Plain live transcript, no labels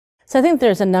So I think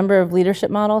there's a number of leadership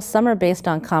models. Some are based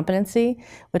on competency,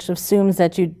 which assumes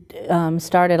that you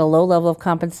start at a low level of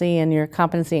competency and your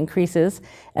competency increases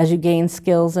as you gain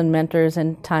skills and mentors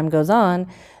and time goes on.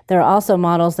 There are also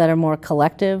models that are more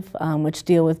collective, which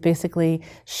deal with basically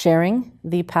sharing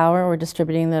the power or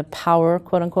distributing the power,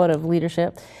 quote unquote, of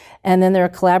leadership. And then there are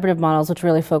collaborative models which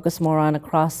really focus more on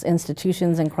across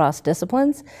institutions and cross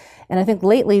disciplines. And I think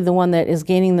lately the one that is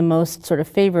gaining the most sort of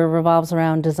favor revolves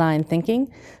around design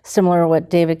thinking, similar to what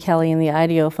David Kelly and the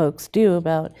IDEO folks do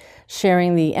about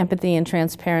sharing the empathy and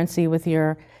transparency with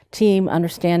your team,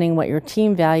 understanding what your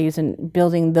team values and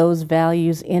building those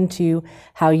values into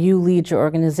how you lead your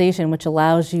organization, which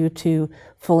allows you to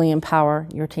fully empower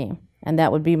your team. And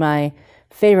that would be my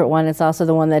favorite one. It's also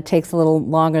the one that takes a little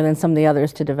longer than some of the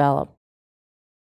others to develop.